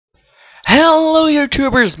Hello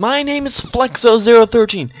YouTubers, my name is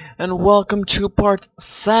Flexo013 and welcome to part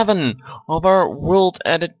 7 of our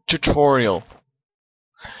WorldEdit tutorial.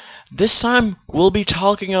 This time we'll be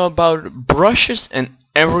talking about brushes and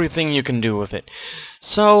everything you can do with it.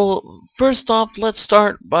 So first off, let's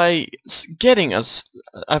start by getting us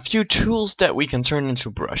a few tools that we can turn into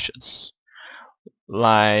brushes.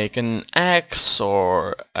 Like an axe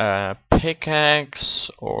or a pickaxe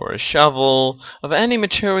or a shovel of any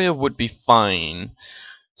material would be fine.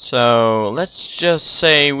 So let's just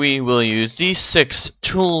say we will use these 6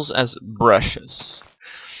 tools as brushes.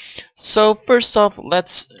 So first off,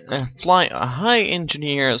 let's fly a high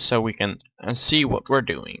engineer so we can see what we're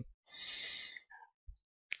doing.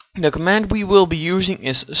 The command we will be using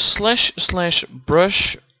is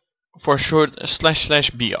 //brush, for short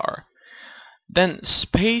 //br. Then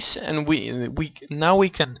space, and we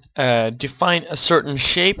can define a certain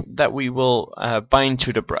shape that we will bind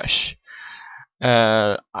to the brush.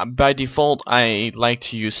 By default I like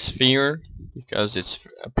to use sphere because it's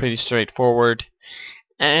pretty straightforward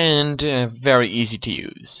and very easy to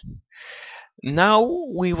use. Now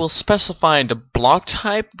we will specify the block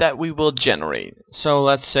type that we will generate. So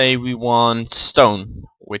let's say we want stone,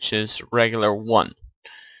 which is regular 1.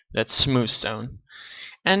 That's smooth stone.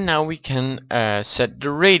 And now we can set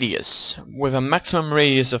the radius with a maximum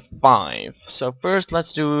radius of 5. So first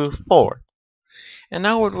let's do 4. And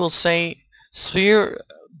now it will say sphere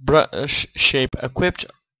brush shape equipped,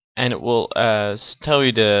 and it will tell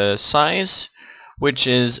you the size, which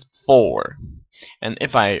is 4. And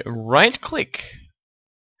if I right click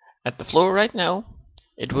at the floor right now,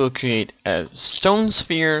 it will create a stone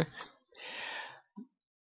sphere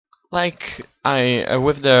like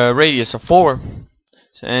with the radius of 4.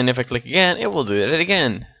 And if I click again, it will do it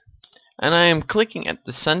again. And I am clicking at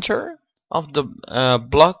the center of the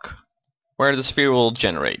block where the sphere will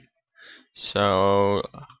generate. So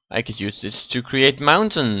I could use this to create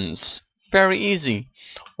mountains. Very easy.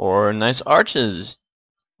 Or nice arches.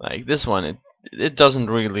 Like this one. It doesn't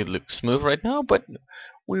really look smooth right now, but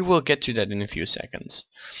we will get to that in a few seconds.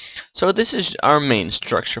 So this is our main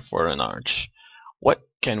structure for an arch. What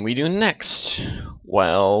can we do next?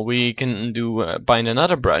 Well, we can do bind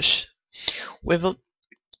another brush with a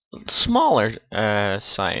smaller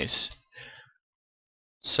size.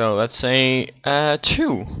 So let's say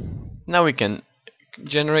 2. Now we can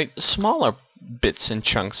generate smaller bits and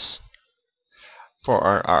chunks for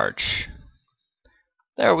our arch.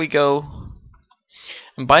 There we go.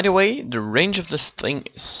 And by the way, the range of this thing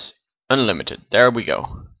is unlimited. There we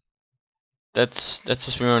go. That's the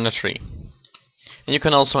sphere on the tree. And you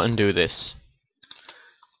can also undo this.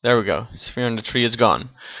 There we go. Sphere on the tree is gone.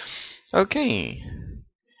 Okay.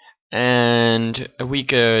 And we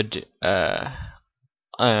could the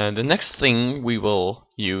next thing we will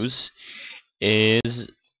use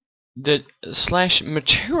is the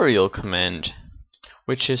 /material command,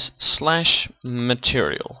 which is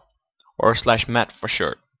 /material or /mat for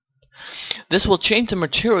short. This will change the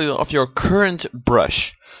material of your current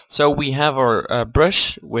brush. So we have our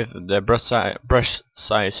brush with the brush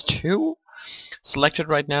size 2 selected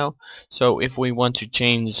right now. So if we want to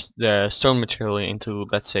change the stone material into,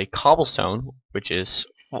 let's say, cobblestone, which is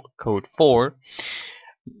code 4,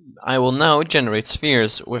 I will now generate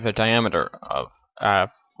spheres with a diameter of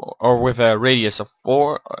or with a radius of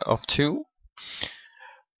 2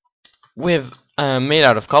 with made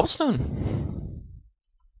out of cobblestone,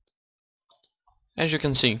 as you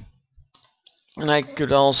can see. And I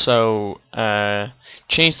could also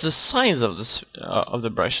change the size of this of the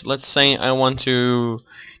brush. Let's say I want to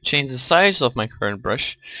change the size of my current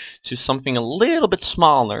brush to something a little bit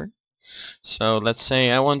smaller. So let's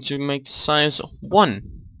say I want to make the size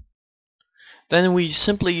 1. Then we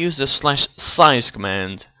simply use the /size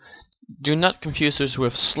command. Do not confuse this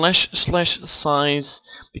with /size,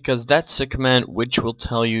 because that's a command which will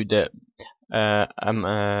tell you that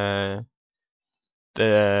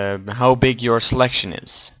how big your selection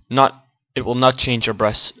is. It will not change your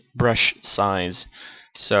brush size.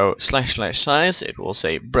 So /size, it will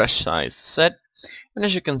say brush size set, and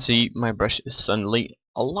as you can see, my brush is suddenly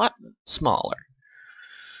a lot smaller.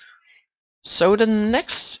 So the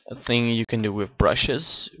next thing you can do with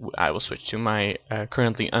brushes, I will switch to my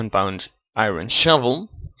currently unbound iron shovel,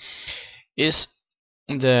 is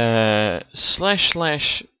the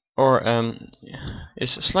 /brush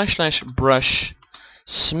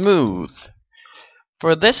smooth.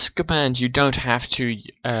 For this command you don't have to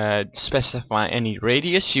specify any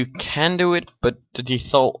radius. You can do it, but the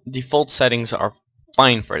default settings are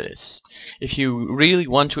fine for this. If you really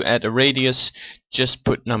want to add a radius, just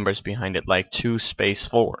put numbers behind it, like 2 space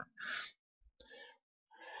 4.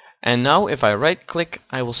 And now if I right click,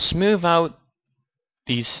 I will smooth out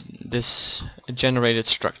this generated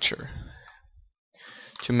structure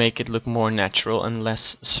to make it look more natural and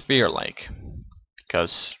less sphere-like,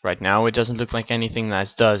 because right now it doesn't look like anything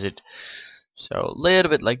nice, does it? So a little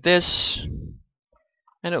bit like this,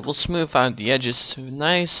 and it will smooth out the edges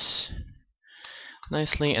nicely,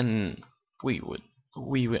 and we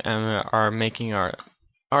are making our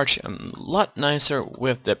arch a lot nicer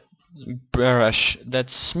with the brush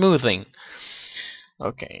that's smoothing.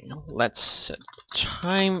 Okay, let's set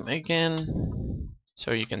time again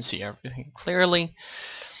so you can see everything clearly.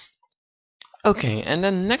 Okay, and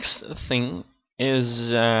then next thing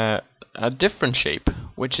is a different shape,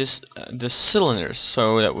 which is the cylinders.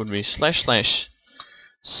 So that would be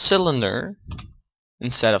 / cylinder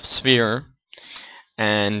instead of sphere,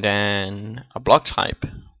 and then a block type,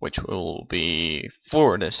 which will be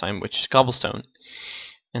 4 this time, which is cobblestone,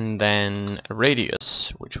 and then a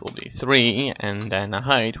radius, which will be 3, and then a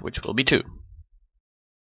height, which will be 2.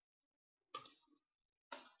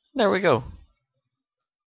 There we go.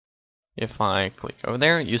 If I click over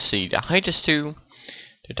there, you see the height is 2,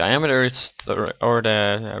 the diameter is the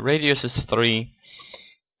radius is 3,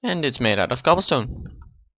 and it's made out of cobblestone.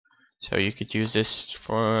 So you could use this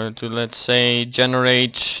to, let's say,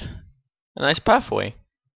 generate a nice pathway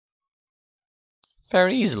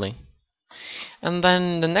very easily. And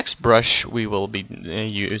then the next brush we will be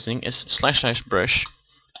using is / brush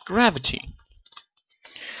gravity.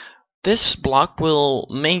 This block will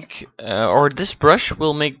make, or this brush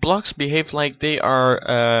will make blocks behave like they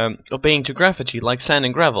are obeying to gravity, like sand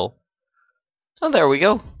and gravel. Oh, there we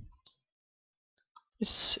go.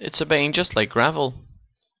 It's obeying just like gravel.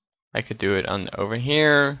 I could do it over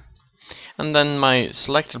here, and then my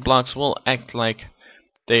selected blocks will act like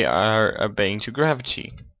they are obeying to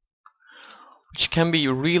gravity, which can be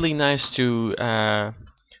really nice to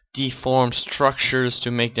deform structures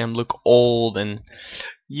to make them look old, and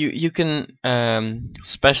you can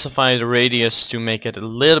specify the radius to make it a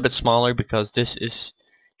little bit smaller, because this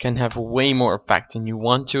can have way more effect than you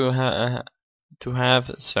want to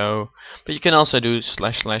have. So, but you can also do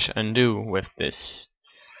 / undo with this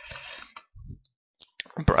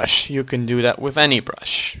brush. You can do that with any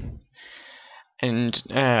brush. And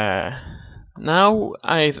now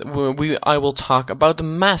I will talk about the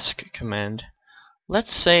mask command.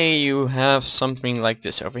 Let's say you have something like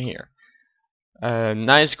this over here. A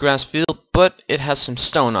nice grass field, but it has some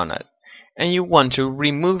stone on it, and you want to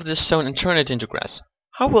remove the stone and turn it into grass.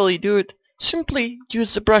 How will you do it? Simply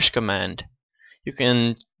use the brush command. You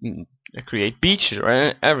can create beaches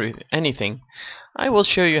or anything. I will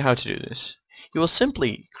show you how to do this. You will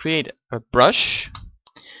simply create a brush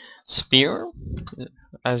sphere,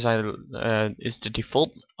 as is the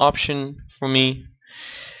default option for me,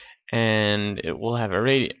 and it will have a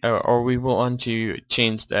radius, or we will want to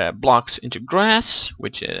change the blocks into grass,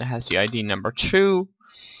 which has the ID number 2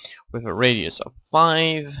 with a radius of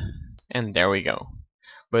 5, and there we go.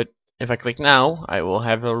 But if I click now, I will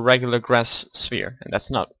have a regular grass sphere, and that's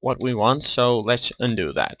not what we want, so let's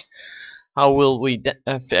undo that. How will we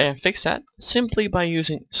fix that? Simply by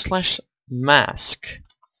using /mask.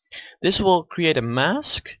 This will create a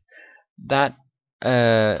mask that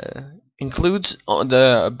includes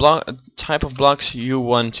the type of blocks you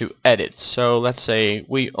want to edit. So let's say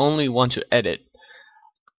we only want to edit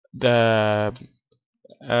the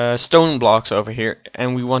stone blocks over here,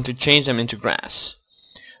 and we want to change them into grass.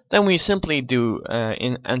 Then we simply do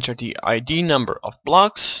enter the ID number of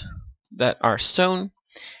blocks that are stone,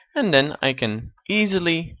 and then I can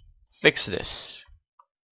easily fix this.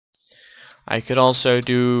 I could also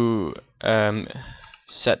do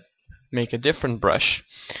make a different brush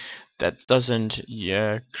that doesn't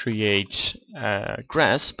create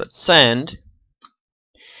grass but sand,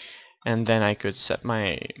 and then I could set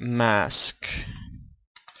my mask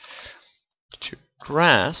to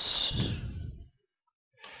grass,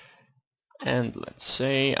 and let's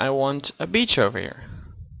say I want a beach over here,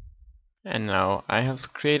 and now I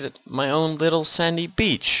have created my own little sandy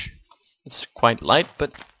beach. It's quite light,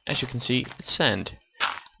 but as you can see, it's sand.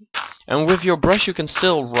 And with your brush you can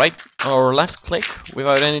still right or left click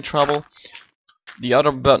without any trouble. The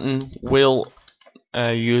other button will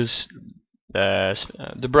use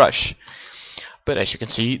the brush. But as you can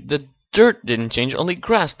see, the dirt didn't change, only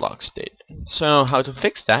grass blocks did. So how to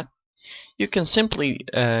fix that? You can simply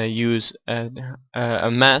use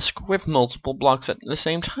a mask with multiple blocks at the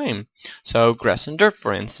same time. So grass and dirt,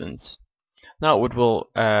 for instance. Now it will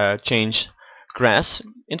change grass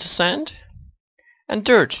into sand and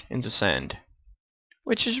dirt into sand,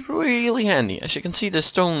 which is really handy. As you can see, the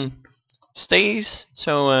stone stays,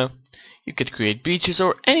 so You could create beaches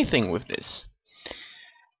or anything with this.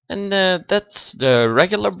 And that's the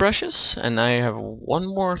regular brushes, and I have one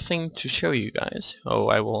more thing to show you guys. Oh,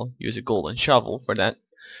 I will use a golden shovel for that.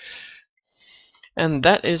 And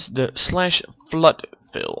that is the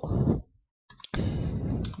 /floodfill.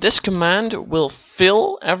 This command will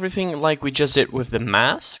fill everything like we just did with the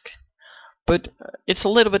mask, but it's a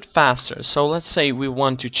little bit faster. So let's say we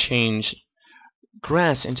want to change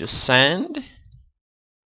grass into sand,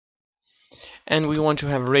 and we want to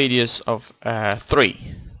have a radius of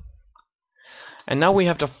 3. And now we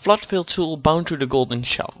have the floodfill tool bound to the golden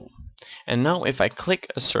shovel. And now if I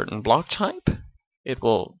click a certain block type, it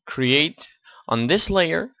will create on this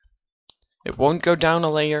layer. It won't go down a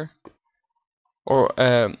layer, or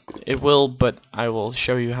it will, but I will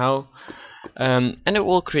show you how. And it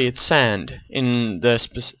will create sand in the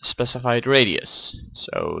specified radius.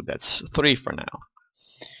 So that's 3 for now.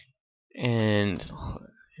 And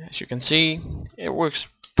as you can see, it works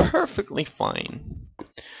perfectly fine.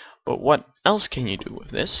 But what else can you do with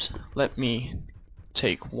this? Let me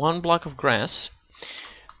take one block of grass,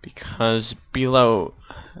 because below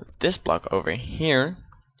this block over here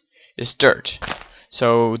is dirt.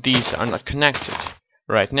 So these are not connected.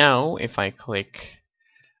 Right now, if I click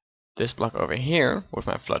this block over here with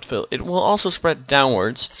my floodfill, it will also spread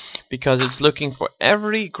downwards because it's looking for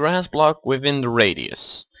every grass block within the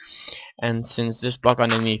radius. And since this block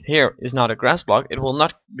underneath here is not a grass block, it will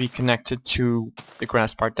not be connected to the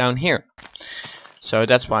grass part down here. So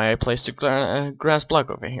that's why I placed a grass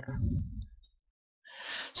block over here.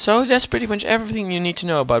 So that's pretty much everything you need to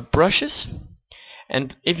know about brushes.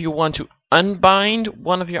 And if you want to unbind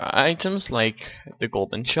one of your items, like the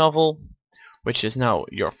golden shovel, which is now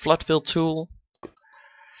your floodfill tool,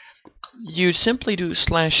 you simply do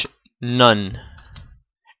 /none.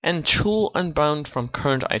 And tool unbound from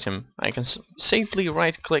current item. I can safely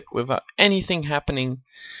right click without anything happening.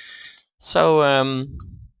 So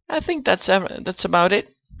I think that's about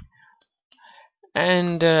it.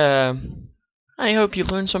 And I hope you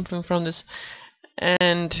learned something from this.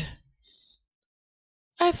 And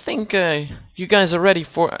I think you guys are ready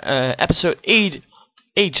for episode 8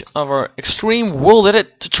 of our Extreme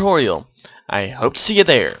WorldEdit tutorial. I hope to see you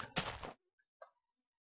there.